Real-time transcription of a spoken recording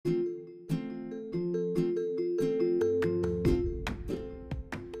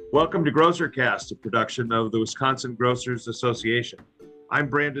Welcome to GrocerCast, a production of the Wisconsin Grocers Association. I'm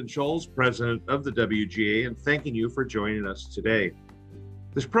Brandon Scholes, president of the WGA, and thanking you for joining us today.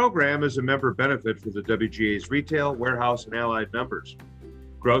 This program is a member benefit for the WGA's retail, warehouse, and allied members.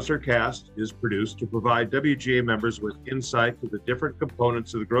 GrocerCast is produced to provide WGA members with insight to the different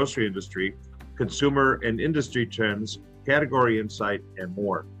components of the grocery industry, consumer and industry trends, category insight, and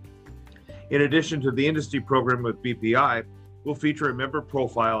more. In addition to the industry program with BPI, we'll feature a member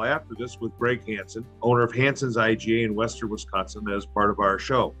profile after this with Greg Hansen, owner of Hansen's IGA in Western Wisconsin, as part of our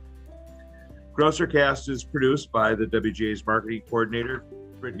show. GrocerCast is produced by the WGA's marketing coordinator,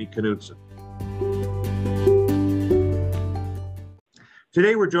 Brittany Knudsen.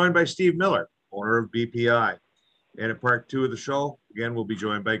 Today, we're joined by Steve Mueller, owner of BPI. And in part two of the show, again, we'll be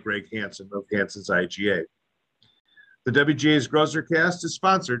joined by Greg Hansen of Hansen's IGA. The WGA's GrocerCast is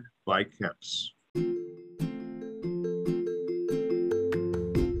sponsored by Kemp's.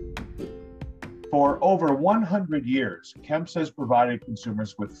 For over 100 years, Kemp's has provided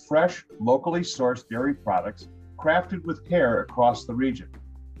consumers with fresh, locally sourced dairy products crafted with care across the region.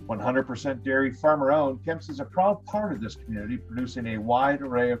 100% dairy farmer-owned, Kemp's is a proud part of this community, producing a wide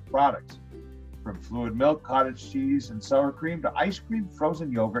array of products, from fluid milk, cottage cheese, and sour cream to ice cream,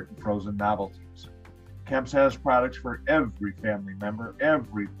 frozen yogurt, and frozen novelties. Kemp's has products for every family member,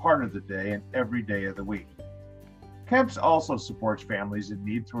 every part of the day, and every day of the week. Kemp's also supports families in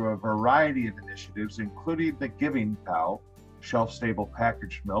need through a variety of initiatives, including the Giving Cow, shelf-stable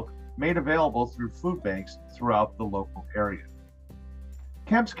packaged milk, made available through food banks throughout the local area.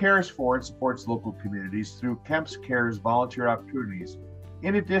 Kemp's cares for and supports local communities through Kemp's Cares volunteer opportunities,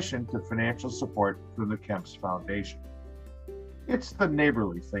 in addition to financial support from the Kemp's Foundation. It's the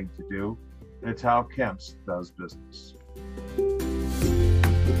neighborly thing to do, and it's how Kemp's does business.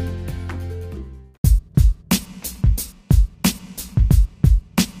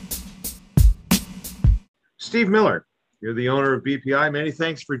 Steve Mueller, you're the owner of BPI. Many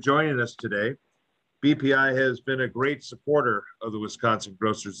thanks for joining us today. BPI has been a great supporter of the Wisconsin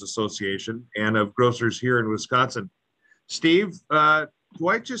Grocers Association and of grocers here in Wisconsin. Steve, why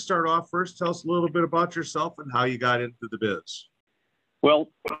don't you start off first? Tell us a little bit about yourself and how you got into the biz. Well,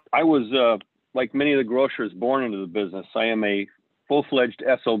 I was, like many of the grocers, born into the business. I am a full-fledged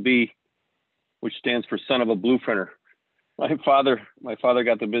SOB, which stands for son of a blueprinter. My father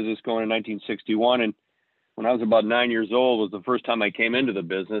got the business going in 1961, and when I was about 9 years old was the first time I came into the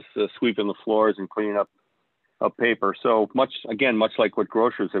business, sweeping the floors and cleaning up paper. So much like what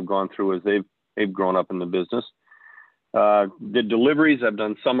grocers have gone through as they've grown up in the business. Did deliveries. I've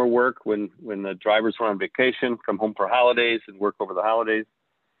done summer work when the drivers were on vacation, come home for holidays and work over the holidays.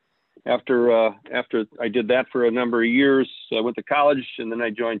 After I did that for a number of years, I went to college, and then I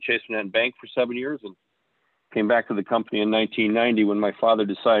joined Chase Manhattan Bank for 7 years and came back to the company in 1990 when my father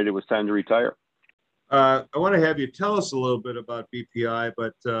decided it was time to retire. I want to have you tell us a little bit about BPI,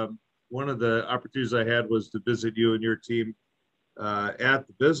 but one of the opportunities I had was to visit you and your team at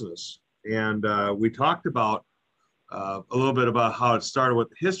the business. And we talked about a little bit about how it started, what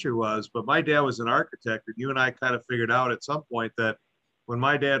the history was, but my dad was an architect, and you and I kind of figured out at some point that when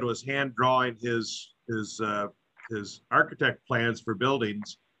my dad was hand drawing his architect plans for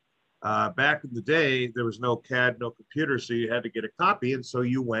buildings, back in the day, there was no CAD, no computer, so you had to get a copy. And so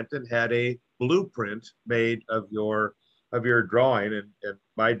you went and had a blueprint made of your drawing. And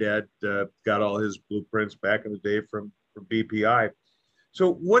my dad got all his blueprints back in the day from BPI.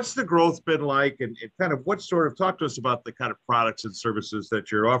 So what's the growth been like, and kind of talk to us about the kind of products and services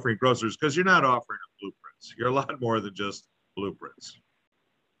that you're offering grocers, because you're not offering blueprints. You're a lot more than just blueprints.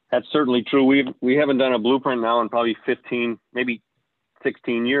 That's certainly true. We haven't done a blueprint now in probably 15, maybe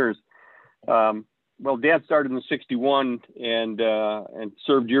 16 years. Well, Dad started in '61 and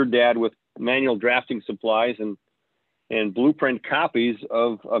served your dad with manual drafting supplies and blueprint copies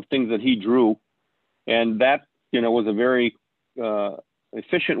of things that he drew, and that was a very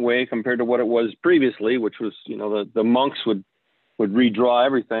efficient way compared to what it was previously, which was the monks would redraw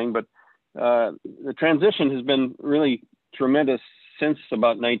everything. But the transition has been really tremendous since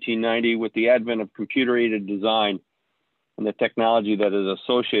about 1990 with the advent of computer-aided design and the technology that is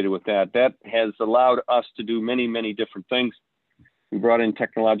associated with that. That has allowed us to do many, many different things. We brought in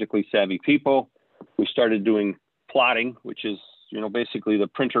technologically savvy people. We started doing plotting, which is, basically the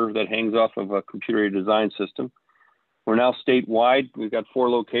printer that hangs off of a computer-aided design system. We're now statewide. We've got 4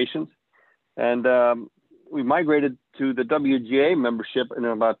 locations. And we migrated to the WGA membership in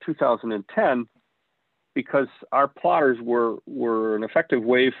about 2010 because our plotters were an effective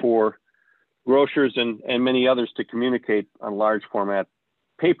way for grocers and many others to communicate on large format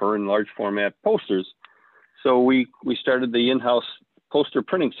paper and large format posters. So we started the in-house poster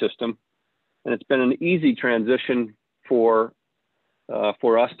printing system, and it's been an easy transition for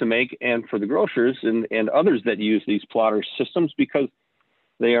us to make, and for the grocers and others that use these plotter systems, because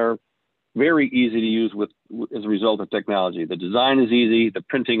they are very easy to use as a result of technology. The design is easy, the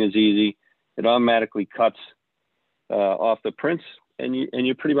printing is easy, it automatically cuts off the prints, and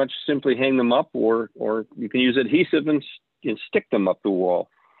you pretty much simply hang them up, or you can use adhesive and stick them up the wall.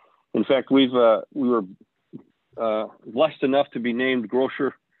 In fact, we were blessed enough to be named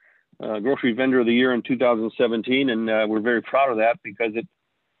Grocery Vendor of the Year in 2017, and we're very proud of that, because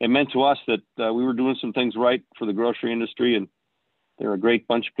it meant to us that we were doing some things right for the grocery industry, and they're a great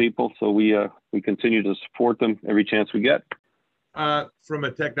bunch of people. So we continue to support them every chance we get. From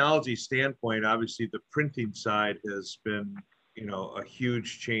a technology standpoint, obviously the printing side has been, a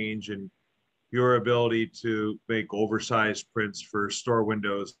huge change in your ability to make oversized prints for store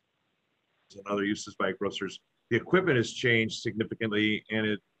windows and other uses by grocers. The equipment has changed significantly,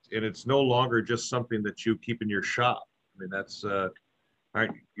 and it's no longer just something that you keep in your shop. I mean, that's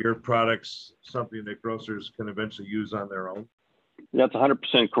aren't your products something that grocers can eventually use on their own? That's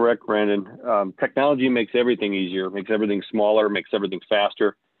 100% correct, Brandon. Technology makes everything easier, makes everything smaller, makes everything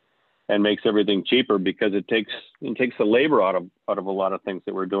faster, and makes everything cheaper, because it takes the labor out of a lot of things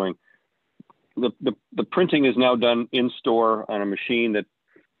that we're doing. The printing is now done in store on a machine that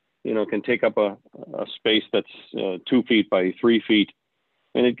can take up a space that's 2 feet by 3 feet,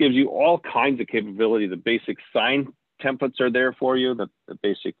 and it gives you all kinds of capability. The basic sign templates are there for you. The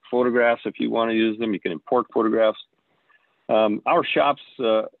basic photographs, if you want to use them, you can import photographs. Our shops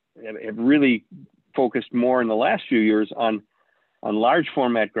have really focused more in the last few years on large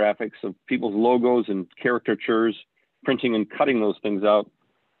format graphics of people's logos and caricatures, printing and cutting those things out.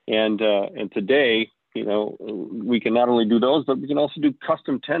 And today, we can not only do those, but we can also do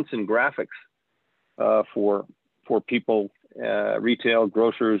custom tents and graphics for people, retail,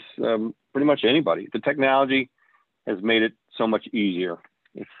 grocers, pretty much anybody. The technology has made it so much easier.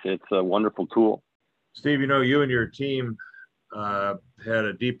 It's a wonderful tool. Steve, you and your team had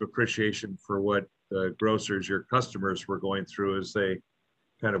a deep appreciation for what the grocers, your customers, were going through as they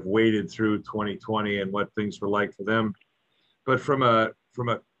kind of waded through 2020 and what things were like for them. But from a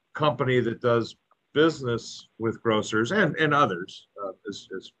company that does business with grocers and others,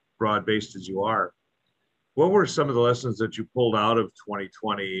 as broad-based as you are, what were some of the lessons that you pulled out of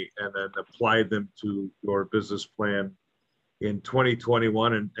 2020 and then applied them to your business plan in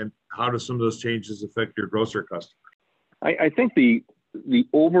 2021, and how do some of those changes affect your grocer customer? I think the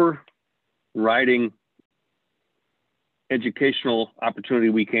overriding educational opportunity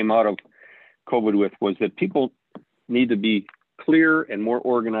we came out of COVID with was that people need to be clear and more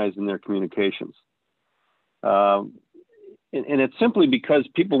organized in their communications. And it's simply because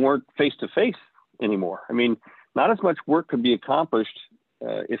people weren't face-to-face anymore. I mean, not as much work could be accomplished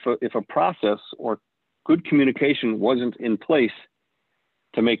if a process or good communication wasn't in place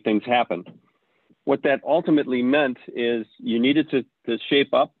to make things happen. What that ultimately meant is you needed to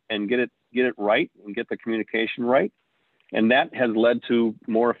shape up and get it right and get the communication right. And that has led to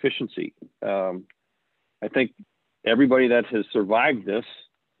more efficiency. I think everybody that has survived this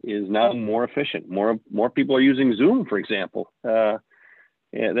is now more efficient. More people are using Zoom, for example, that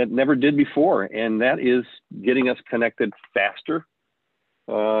never did before. And that is getting us connected faster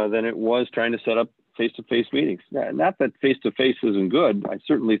than it was trying to set up face-to-face meetings. Not that face-to-face isn't good. I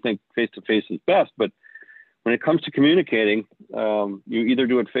certainly think face-to-face is best, but when it comes to communicating, you either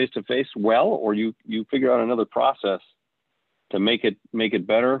do it face-to-face well, or you figure out another process to make it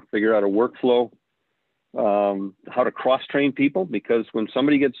better, figure out a workflow, how to cross-train people, because when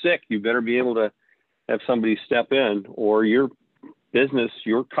somebody gets sick, you better be able to have somebody step in, or your business,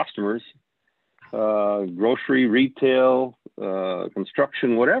 your customers, grocery, retail,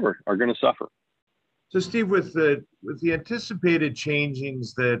 construction, whatever, are going to suffer. So, Steve, with the anticipated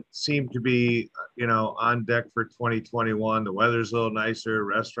changings that seem to be, on deck for 2021, the weather's a little nicer,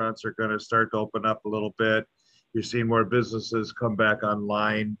 restaurants are going to start to open up a little bit. You're seeing more businesses come back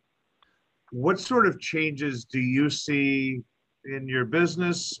online. What sort of changes do you see in your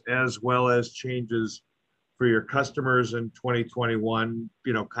business, as well as changes for your customers in 2021,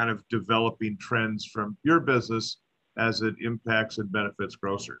 kind of developing trends from your business as it impacts and benefits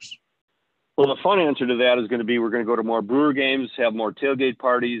grocers? Well, the fun answer to that is going to be, we're going to go to more brewer games, have more tailgate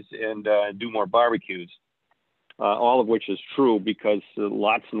parties, and do more barbecues. All of which is true, because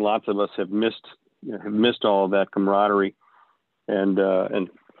lots and lots of us have missed all of that camaraderie and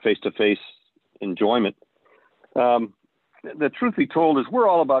face-to-face enjoyment. The truth be told is, we're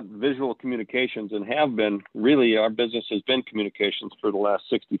all about visual communications, and have been. Really, our business has been communications for the last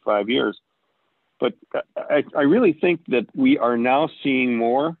 65 years. But I really think that we are now seeing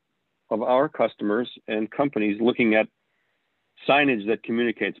more of our customers and companies looking at signage that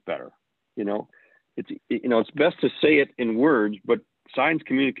communicates better. It's best to say it in words, but signs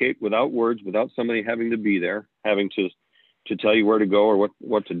communicate without words, without somebody having to be there, having to tell you where to go or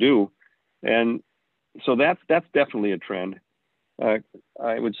what to do. And so that's definitely a trend.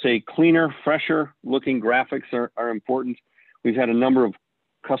 I would say cleaner, fresher looking graphics are important. We've had a number of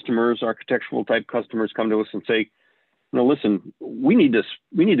customers, architectural type customers, come to us and say, listen, we need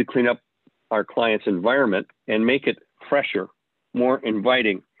to clean up our client's environment and make it fresher, more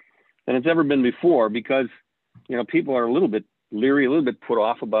inviting than it's ever been before, because people are a little bit leery, a little bit put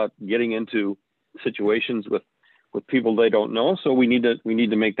off about getting into situations with people they don't know. So we need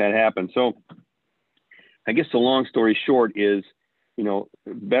to make that happen. So I guess the long story short is,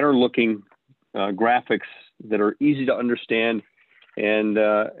 better looking graphics that are easy to understand and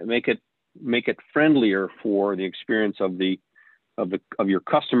make it friendlier for the experience of your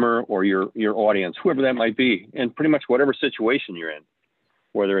customer or your audience, whoever that might be, and pretty much whatever situation you're in,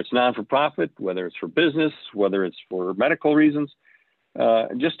 whether it's non-for-profit, whether it's for business, whether it's for medical reasons.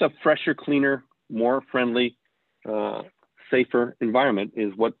 Just a fresher, cleaner, more friendly, safer environment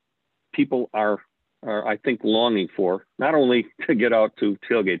is what people are I think longing for, not only to get out to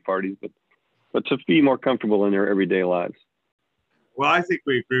tailgate parties, but to be more comfortable in their everyday lives. Well, I think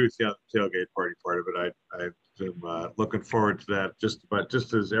we agree with you on the tailgate party part of it. I'm looking forward to that just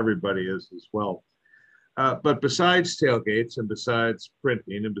as everybody is as well. But besides tailgates and besides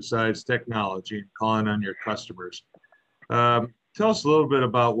printing and besides technology and calling on your customers, tell us a little bit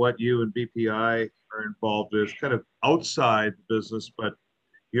about what you and BPI are involved with, kind of outside the business, but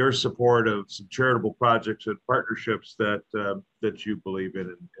your support of some charitable projects and partnerships that you believe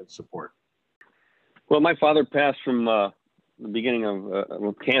in and support. Well, my father passed from the beginning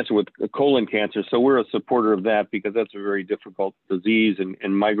of cancer, with colon cancer. So we're a supporter of that because that's a very difficult disease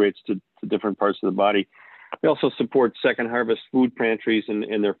and migrates to different parts of the body. We also support Second Harvest food pantries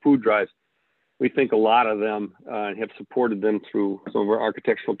and their food drives. We think a lot of them have supported them through some of our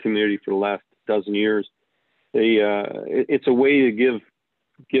architectural community for the last dozen years. It's a way to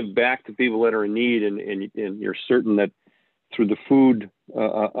give back to people that are in need, and you're certain that through the food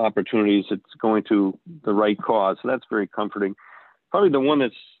opportunities, it's going to the right cause. So that's very comforting. Probably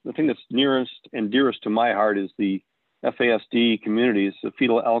the thing that's nearest and dearest to my heart is the FASD communities, the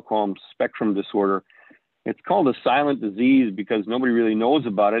fetal alcohol spectrum disorder. It's called a silent disease because nobody really knows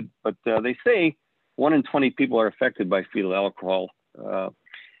about it, but they say 1 in 20 people are affected by fetal alcohol.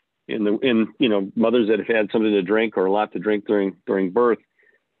 In mothers that have had something to drink or a lot to drink during birth.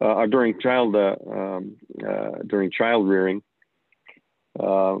 Or during child rearing,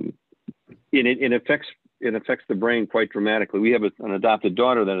 it affects the brain quite dramatically. We have an adopted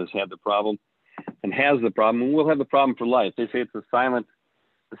daughter that has had the problem, and we'll have the problem for life. They say it's a silent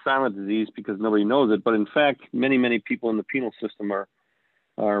disease because nobody knows it, but in fact, many people in the penal system are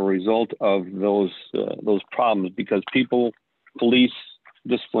a result of those problems because people, police,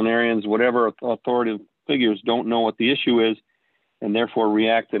 disciplinarians, whatever authoritative figures don't know what the issue is, and therefore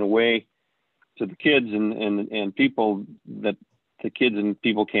react in a way to the kids and people that the kids and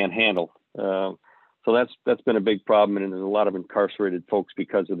people can't handle. So that's been a big problem, and there's a lot of incarcerated folks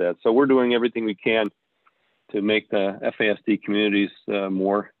because of that. So we're doing everything we can to make the FASD communities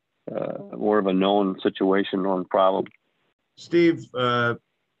more of a known situation, known problem. Steve,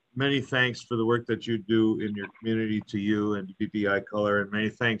 many thanks for the work that you do in your community, to you and BPI Color, and many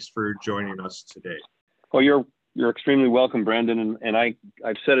thanks for joining us today. Well, you're extremely welcome, Brandon. And I've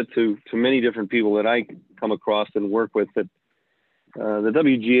said it to many different people that I come across and work with, that the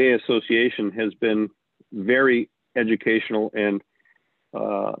WGA Association has been very educational and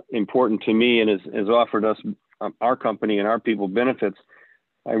important to me, and has offered us, our company and our people, benefits.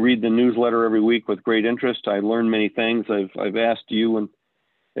 I read the newsletter every week with great interest. I learn many things. I've asked you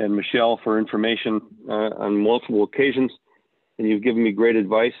and Michelle for information on multiple occasions, and you've given me great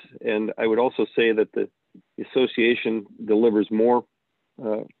advice. And I would also say that the association delivers more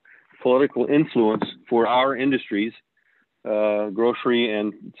political influence for our industries, grocery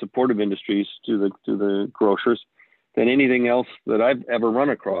and supportive industries, to the grocers, than anything else that I've ever run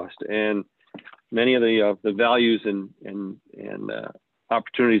across. And many of the values and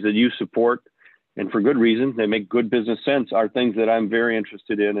opportunities that you support, and for good reason, they make good business sense, are things that I'm very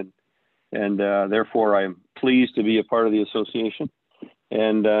interested in, and therefore I'm pleased to be a part of the association.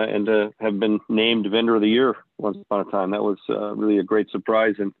 And to have been named Vendor of the Year once upon a time. That was really a great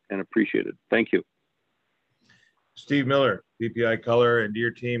surprise and appreciated. Thank you. Steve Mueller, BPI Color, and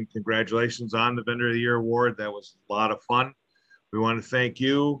your team, congratulations on the Vendor of the Year award. That was a lot of fun. We want to thank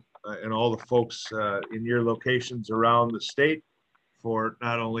you and all the folks in your locations around the state for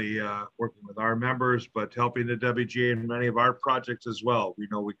not only working with our members, but helping the WGA in many of our projects as well. We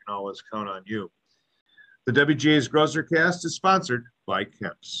know we can always count on you. The WGA's GrocerCast is sponsored by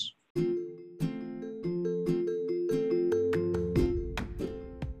Kemp's.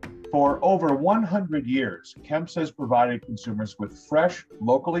 For over 100 years, Kemp's has provided consumers with fresh,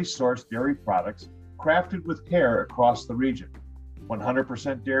 locally sourced dairy products crafted with care across the region.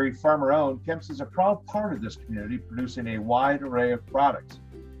 100% dairy farmer-owned, Kemp's is a proud part of this community, producing a wide array of products,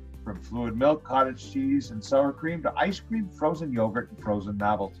 from fluid milk, cottage cheese, and sour cream to ice cream, frozen yogurt, and frozen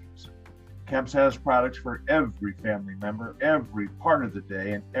novelties. Kemp's has products for every family member, every part of the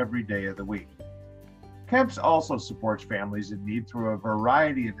day, and every day of the week. Kemp's also supports families in need through a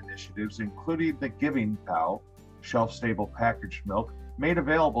variety of initiatives, including the Giving Cow, shelf-stable packaged milk, made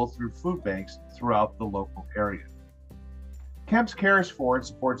available through food banks throughout the local area. Kemp's cares for and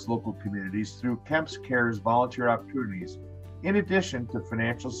supports local communities through Kemp's Cares volunteer opportunities, in addition to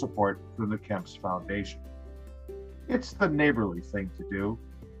financial support from the Kemp's Foundation. It's the neighborly thing to do,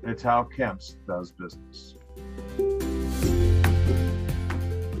 and it's how Kemp's does business.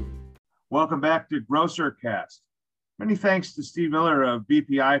 Welcome back to GrocerCast. Many thanks to Steve Mueller of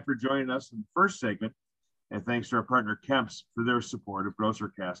BPI for joining us in the first segment, and thanks to our partner Kemp's for their support of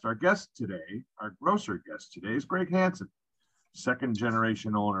GrocerCast. Our grocer guest today is Greg Hansen, second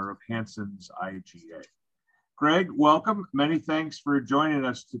generation owner of Hansen's IGA. Greg, welcome. Many thanks for joining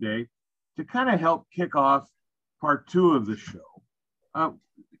us today to kind of help kick off part two of the show.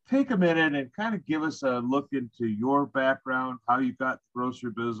 Take a minute and kind of give us a look into your background, how you got the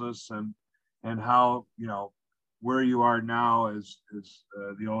grocery business, and how, where you are now as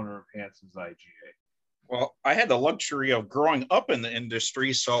the owner of Hansen's IGA. Well, I had the luxury of growing up in the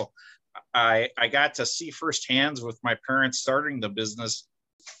industry, so I got to see firsthand with my parents starting the business.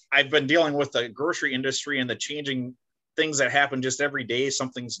 I've been dealing with the grocery industry and the changing things that happen just every day.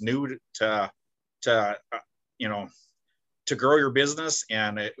 Something's new to grow your business,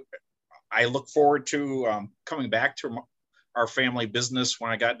 and I look forward to coming back to our family business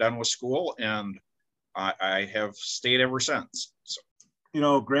when I got done with school, and I have stayed ever since. So.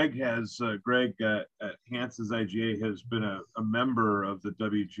 Greg at Hansen's IGA has been a member of the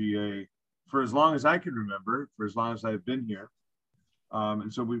WGA for as long as I can remember, for as long as I've been here.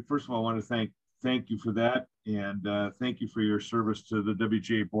 And so we first of all want to thank you for that, and thank you for your service to the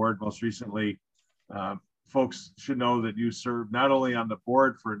WGA board. Most recently, folks should know that you served not only on the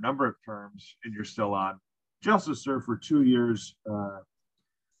board for a number of terms, and you're still on, but you also served for 2 years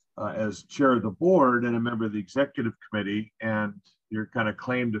as chair of the board and a member of the executive committee. And your kind of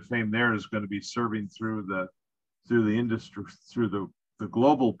claim to fame there is going to be serving through the industry, through the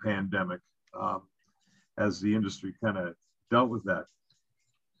global pandemic, as the industry kind of dealt with that.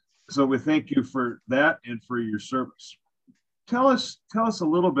 So we thank you for that and for your service. Tell us a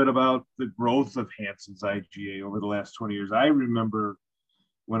little bit about the growth of Hansen's IGA over the last 20 years. I remember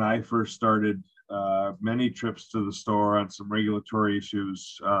when I first started, many trips to the store on some regulatory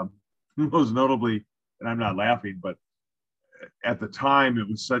issues, most notably, and I'm not laughing, but at the time it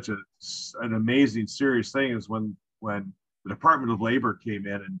was such an amazing, serious thing, is when the Department of Labor came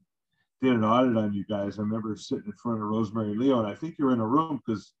in and did an audit on you guys. I remember sitting in front of Rosemary Leo, and I think you were in a room,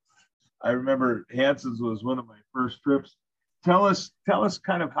 because I remember Hansen's was one of my first trips. Tell us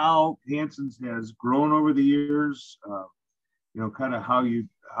kind of how Hansen's has grown over the years, kind of how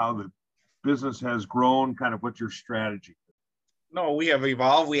the business has grown, kind of what's your strategy? No, we have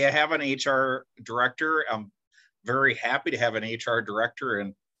evolved. We have an HR director. I'm very happy to have an HR director,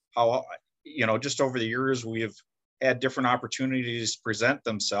 and how, just over the years, we have had different opportunities present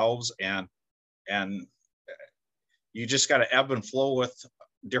themselves, and you just got to ebb and flow with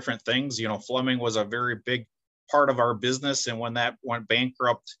different things. Fleming was a very big part of our business, and when that went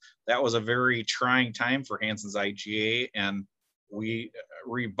bankrupt, that was a very trying time for Hansen's IGA, and we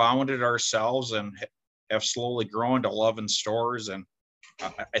rebounded ourselves and have slowly grown to 11 stores. And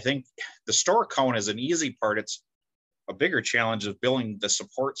I think the store count is an easy part. It's a bigger challenge of building the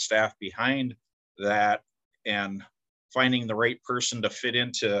support staff behind that and finding the right person to fit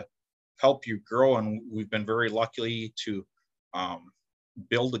in to help you grow. And we've been very lucky to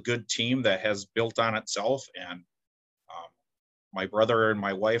build a good team that has built on itself. And my brother and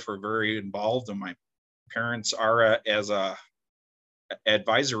my wife are very involved, and my parents are as a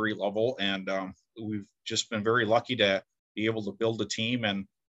advisory level. And we've just been very lucky to be able to build a team and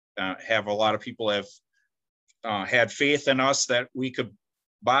have a lot of people have had faith in us that we could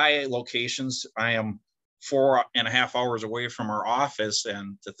buy locations. I am 4.5 hours away from our office,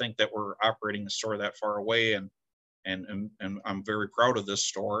 and to think that we're operating a store that far away, and and I'm very proud of this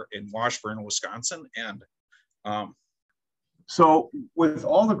store in Washburn, Wisconsin. And so with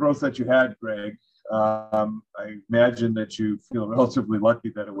all the growth that you had, Greg, I imagine that you feel relatively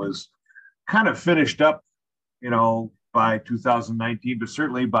lucky that it was kind of finished up, by 2019, but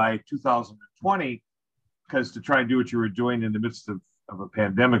certainly by 2020, because to try and do what you were doing in the midst of a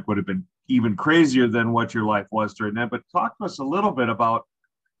pandemic would have been even crazier than what your life was during that. But talk to us a little bit about,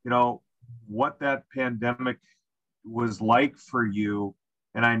 what that pandemic was like for you.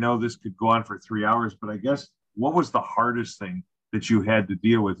 And I know this could go on for 3 hours, but I guess what was the hardest thing that you had to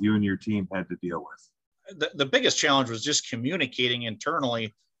deal with, you and your team had to deal with? The biggest challenge was just communicating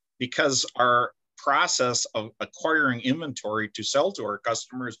internally, because our process of acquiring inventory to sell to our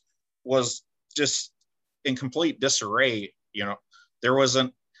customers was just in complete disarray. There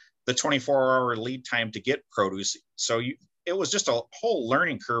wasn't the 24-hour lead time to get produce. So it was just a whole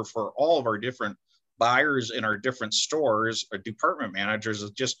learning curve for all of our different buyers in our different stores, our department managers,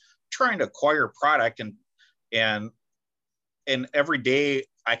 of just trying to acquire product. And every day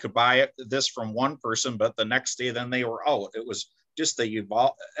I could buy this from one person, but the next day then they were out. It was just the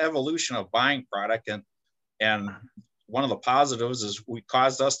evolution of buying product. And one of the positives is we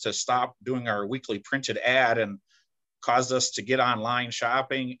caused us to stop doing our weekly printed ad and caused us to get online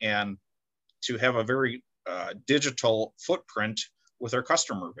shopping and to have a very digital footprint with our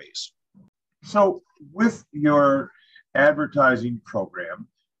customer base. So with your advertising program,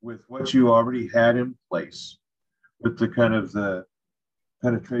 with what you already had in place, with the kind of the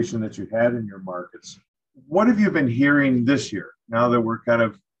penetration that you had in your markets, what have you been hearing this year, now that we're kind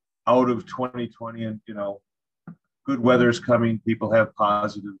of out of 2020 and, good weather's coming, people have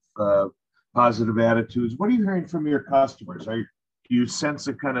positive attitudes? What are you hearing from your customers? Do you sense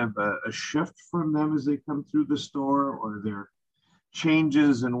a kind of a shift from them as they come through the store, or are there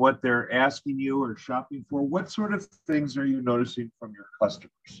changes in what they're asking you or shopping for? What sort of things are you noticing from your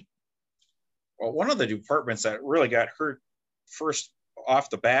customers? Well, one of the departments that really got hurt first off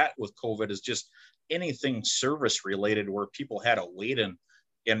the bat with COVID is just anything service related, where people had to wait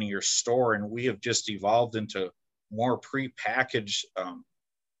in your store. And we have just evolved into more pre-packaged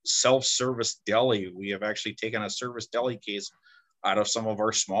self-service deli. We have actually taken a service deli case out of some of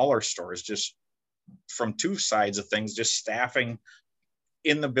our smaller stores, just from two sides of things, just staffing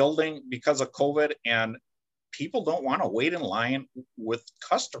in the building because of COVID, and people don't want to wait in line with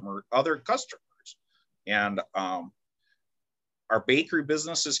other customers. And our bakery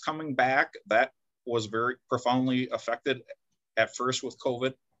business is coming back. That was very profoundly affected at first with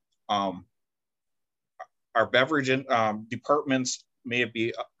COVID. Our beverage departments, may it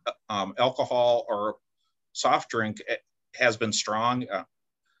be alcohol or soft drink, has been strong.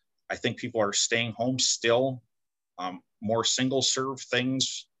 I think people are staying home still, more single serve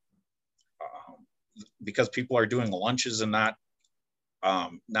things, because people are doing lunches and not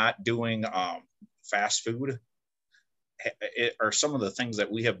doing fast food. It are some of the things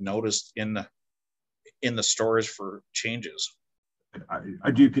that we have noticed in the stores for changes.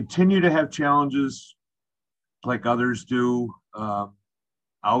 Do you continue to have challenges like others do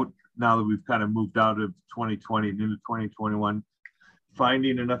out now that we've kind of moved out of 2020 and into 2021,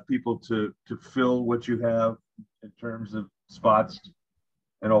 finding enough people to fill what you have in terms of spots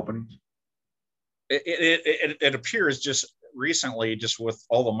and openings? It appears just recently, just with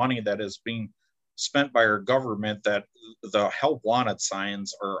all the money that is being spent by our government, that the help wanted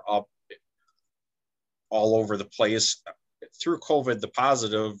signs are up all over the place. Through COVID, the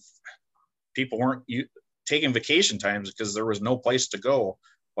positive, people weren't taking vacation times because there was no place to go.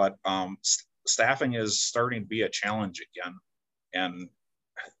 But staffing is starting to be a challenge again. And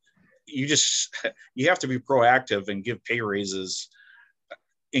you have to be proactive and give pay raises,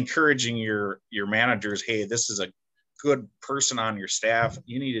 encouraging your managers, hey, this is a good person on your staff.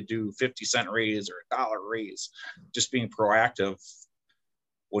 You need to do 50-cent raise or $1 raise. Just being proactive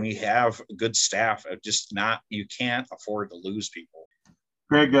when you have good staff. You can't afford to lose people.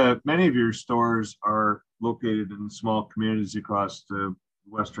 Greg, many of your stores are located in small communities across the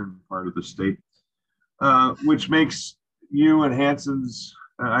western part of the state, which makes you and Hansen's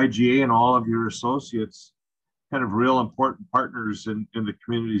IGA and all of your associates kind of real important partners in the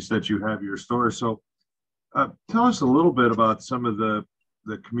communities that you have your stores. So tell us a little bit about some of the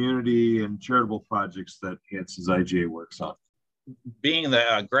community and charitable projects that Hansen's IGA works on. Being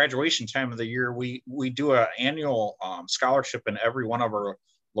the graduation time of the year, we do an annual scholarship in every one of our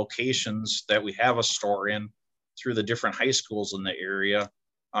locations that we have a store in through the different high schools in the area.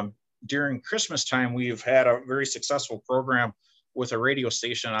 During Christmas time, we've had a very successful program with a radio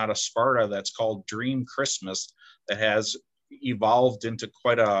station out of Sparta that's called Dream Christmas, that has evolved into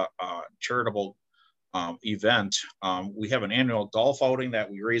quite a charitable event. We have an annual golf outing that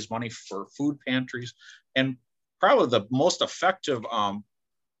we raise money for food pantries, and probably the most effective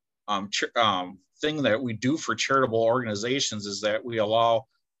thing that we do for charitable organizations is that we allow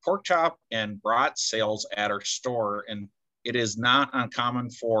pork chop and brat sales at our store, and it is not uncommon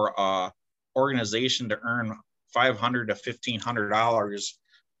for an organization to earn $500 to $1,500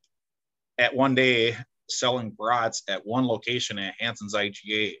 at one day selling brats at one location at Hansen's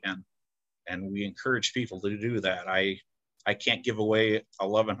IGA, and we encourage people to do that. I can't give away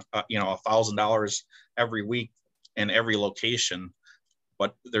 $1,000 every week in every location,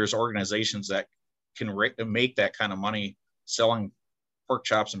 but there's organizations that can make that kind of money selling pork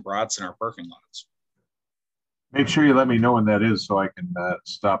chops and brats in our parking lots. Make sure you let me know when that is so I can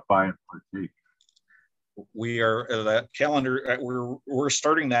stop by and partake. We are that calendar. We're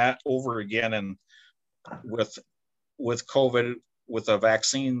starting that over again, and with COVID, with the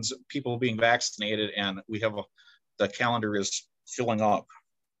vaccines, people being vaccinated, and we have the calendar is filling up.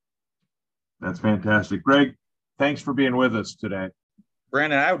 That's fantastic, Greg. Thanks for being with us today.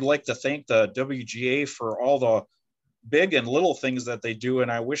 Brandon, I would like to thank the WGA for all the big and little things that they do,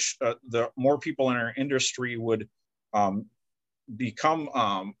 and I wish the more people in our industry would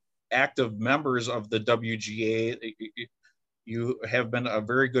become active members of the WGA. You have been a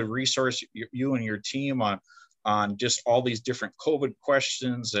very good resource, you and your team, on just all these different COVID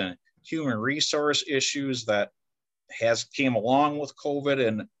questions and human resource issues that has came along with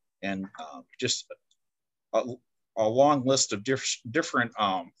COVID, and just a long list of different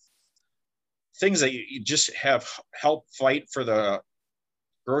things that you just have helped fight for the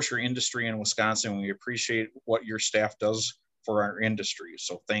grocery industry in Wisconsin. We appreciate what your staff does for our industry.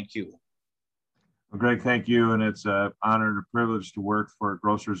 So thank you. Well, Greg, thank you. And it's an honor and a privilege to work for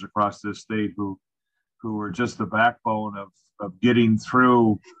grocers across this state who are just the backbone of getting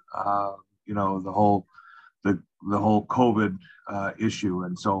through, the whole COVID issue.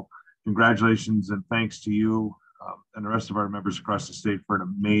 And so congratulations and thanks to you and the rest of our members across the state for an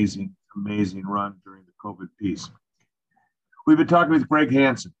amazing run during the COVID piece. We've been talking with Greg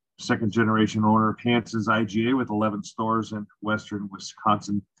Hansen, second generation owner of Hansen's IGA with 11 stores in Western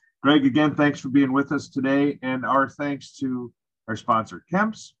Wisconsin. Greg, again, thanks for being with us today, and our thanks to our sponsor,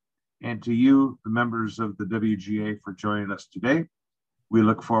 Kemp's, and to you, the members of the WGA, for joining us today. We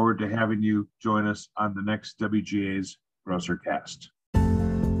look forward to having you join us on the next WGA's GrocerCast.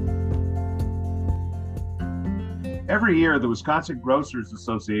 Every year, the Wisconsin Grocers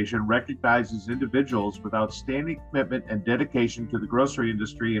Association recognizes individuals with outstanding commitment and dedication to the grocery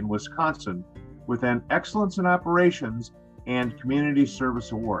industry in Wisconsin with an Excellence in Operations and Community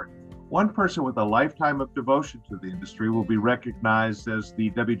Service Award. One person with a lifetime of devotion to the industry will be recognized as the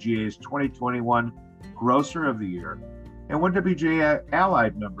WGA's 2021 Grocer of the Year, and one WGA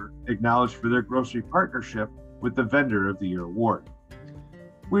Allied member acknowledged for their grocery partnership with the Vendor of the Year award.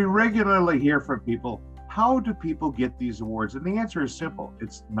 We regularly hear from people, how do people get these awards? And the answer is simple,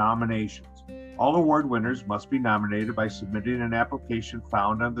 it's nominations. All award winners must be nominated by submitting an application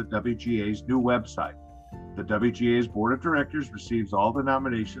found on the WGA's new website. The WGA's Board of Directors receives all the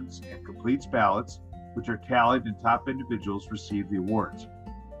nominations and completes ballots, which are tallied, and top individuals receive the awards.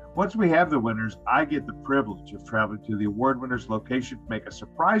 Once we have the winners, I get the privilege of traveling to the award winners' location to make a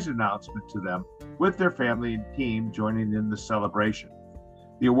surprise announcement to them with their family and team joining in the celebration.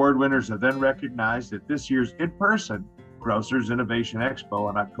 The award winners are then recognized at this year's in-person Grocers Innovation Expo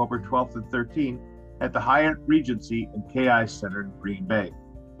on October 12th and 13th at the Hyatt Regency and KI Center in Green Bay.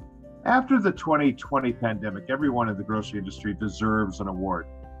 After the 2020 pandemic, everyone in the grocery industry deserves an award,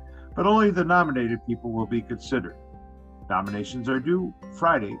 but only the nominated people will be considered. Nominations are due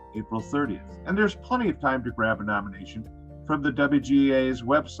Friday, April 30th, and there's plenty of time to grab a nomination from the WGA's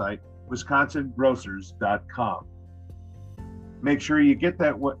website, wisconsingrocers.com. Make sure you get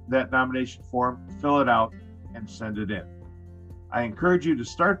that nomination form, fill it out, and send it in. I encourage you to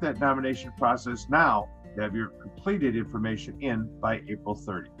start that nomination process now to have your completed information in by April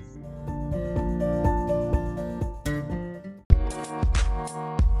 30th.